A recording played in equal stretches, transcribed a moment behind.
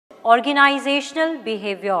organizational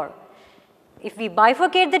behavior. If we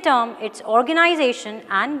bifurcate the term, it's organization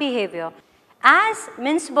and behavior. As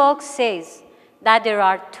Mintzberg says that there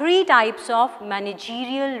are 3 types of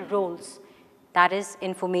managerial roles, that is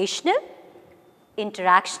informational,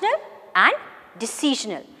 interactional and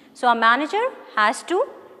decisional. So, a manager has to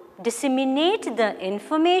disseminate the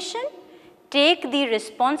information, take the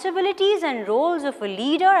responsibilities and roles of a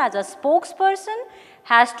leader as a spokesperson,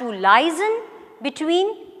 has to liaison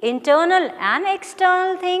between internal and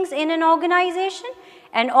external things in an organization,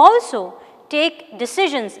 and also take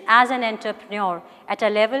decisions as an entrepreneur at a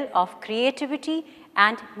level of creativity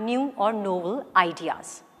and new or novel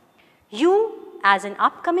ideas. You as an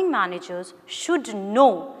upcoming managers should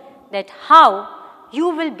know that how you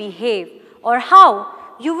will behave or how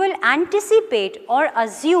you will anticipate or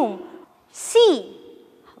assume. See,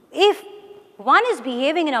 if one is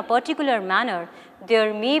behaving in a particular manner,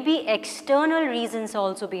 there may be external reasons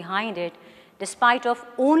also behind it, despite of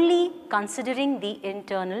only considering the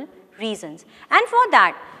internal reasons. And for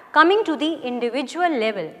that, coming to the individual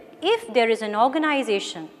level, if there is an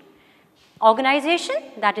organization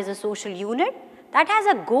that is a social unit that has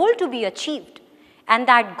a goal to be achieved, and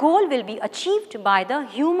that goal will be achieved by the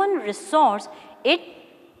human resource it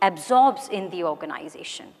absorbs in the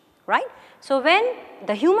organization, right? So, when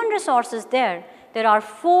the human resource is there are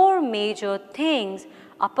 4 major things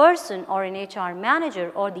a person or an HR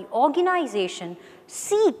manager or the organization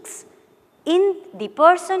seeks in the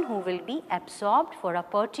person who will be absorbed for a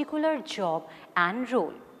particular job and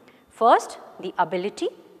role. First, the ability.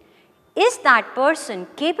 Is that person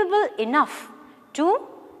capable enough to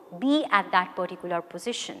be at that particular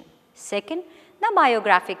position? Second, the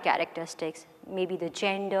biographic characteristics, maybe the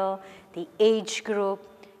gender, the age group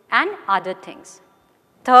and other things.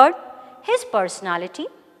 Third, his personality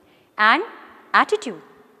and attitude.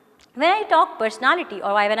 When I talk personality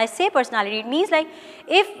or when I say personality, it means like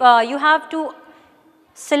if you have to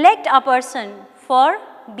select a person for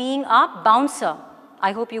being a bouncer.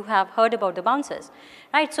 I hope you have heard about the bouncers,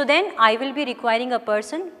 right? So, then I will be requiring a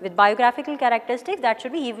person with biographical characteristics, that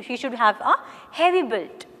should be he should have a heavy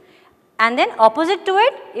build. And then opposite to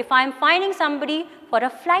it, if I am finding somebody for a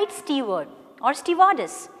flight steward or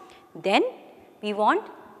stewardess, then we want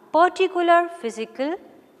particular physical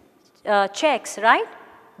checks, right?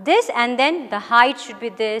 This and then the height should be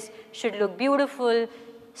this, should look beautiful,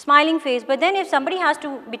 smiling face. But then if somebody has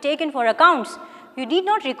to be taken for accounts, you need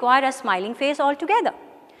not require a smiling face altogether.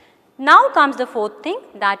 Now comes the 4th thing,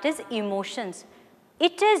 that is emotions.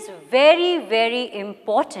 It is very, very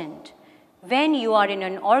important when you are in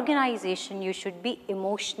an organization, you should be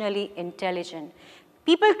emotionally intelligent.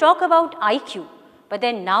 People talk about IQ, but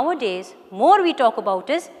then nowadays more we talk about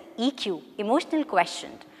is EQ, emotional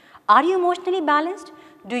quotient. Are you emotionally balanced?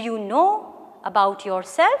 Do you know about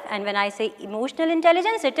yourself? And when I say emotional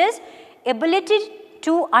intelligence, it is ability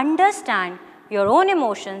to understand your own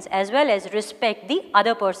emotions as well as respect the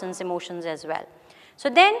other person's emotions as well. So,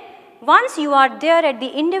 then once you are there at the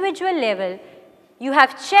individual level, you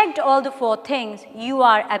have checked all the 4 things, you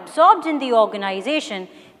are absorbed in the organization,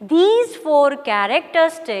 these 4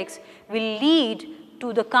 characteristics will lead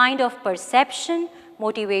to the kind of perception,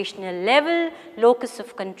 motivational level, locus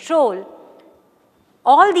of control,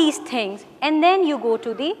 all these things, and then you go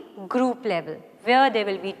to the group level where there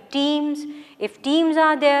will be teams. If teams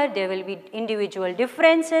are there, there will be individual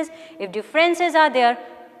differences. If differences are there,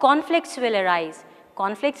 conflicts will arise.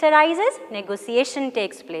 Conflicts arises, negotiation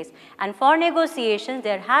takes place, and for negotiations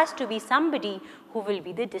there has to be somebody who will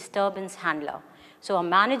be the disturbance handler. So, a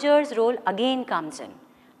manager's role again comes in.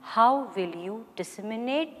 How will you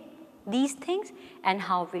disseminate these things and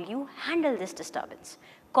how will you handle this disturbance?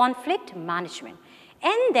 Conflict management.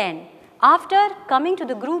 And then after coming to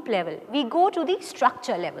the group level, we go to the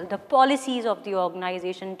structure level, the policies of the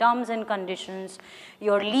organization, terms and conditions,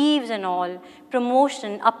 your leaves and all,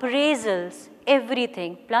 promotion, appraisals,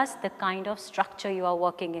 everything, plus the kind of structure you are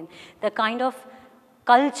working in, the kind of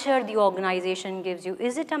culture the organization gives you.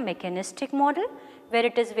 Is it a mechanistic model where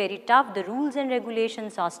it is very tough, the rules and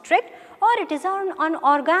regulations are strict, or it is an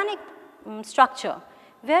organic structure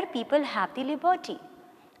where people have the liberty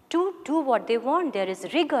to do what they want? There is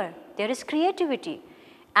rigor, there is creativity,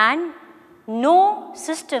 and no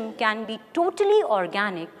system can be totally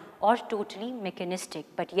organic or totally mechanistic.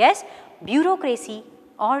 But yes, bureaucracy,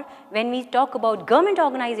 or when we talk about government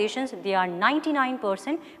organizations, they are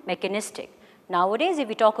 99% mechanistic. Nowadays, if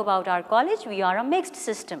we talk about our college, we are a mixed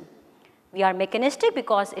system. We are mechanistic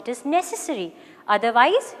because it is necessary,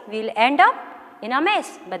 otherwise we will end up in a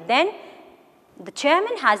mess. But then the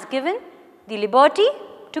chairman has given the liberty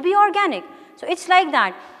to be organic. So, it is like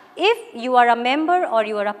that. if you are a member or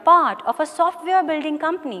you are a part of a software building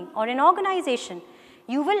company or an organization,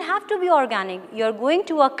 you will have to be organic. You are going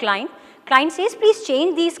to a client says please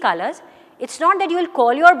change these colors. It's not that you will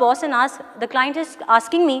call your boss and ask, the client is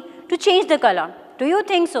asking me to change the color. Do you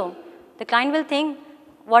think so? The client will think,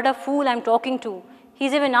 what a fool I'm talking to.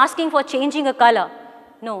 He's even asking for changing a color.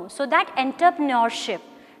 No, so that entrepreneurship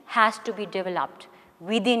has to be developed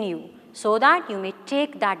within you so that you may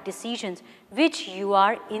take that decisions which you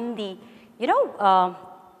are in the,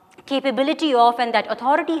 capability of, and that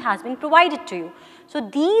authority has been provided to you. So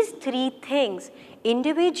these three things,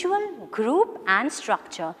 individual, group and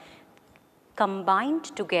structure,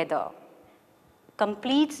 combined together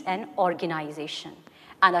completes an organization.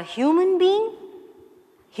 And a human being,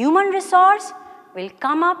 human resource will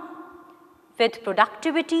come up with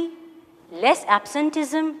productivity, less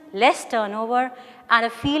absenteeism, less turnover, and a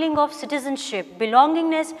feeling of citizenship,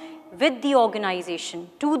 belongingness with the organization,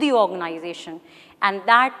 to the organization. And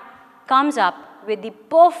that comes up with the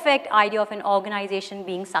perfect idea of an organization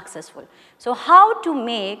being successful. So how to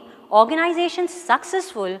make organizations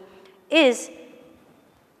successful is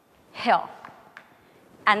here.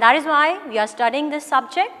 And that is why we are studying this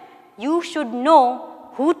subject. You should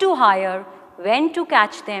know who to hire, when to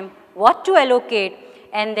catch them, what to allocate,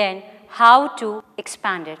 and then how to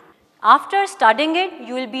expand it. After studying it,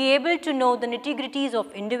 you will be able to know the nitty-gritties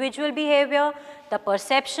of individual behavior, the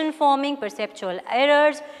perception forming, perceptual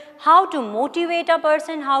errors, how to motivate a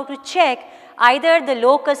person, how to check either the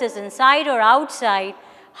locus is inside or outside,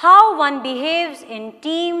 how one behaves in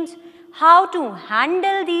teams, how to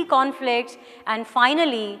handle the conflicts, and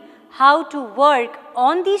finally, how to work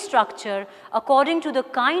on the structure according to the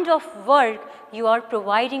kind of work you are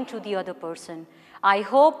providing to the other person. I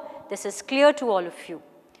hope this is clear to all of you.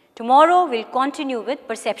 Tomorrow, we'll continue with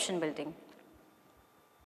perception building.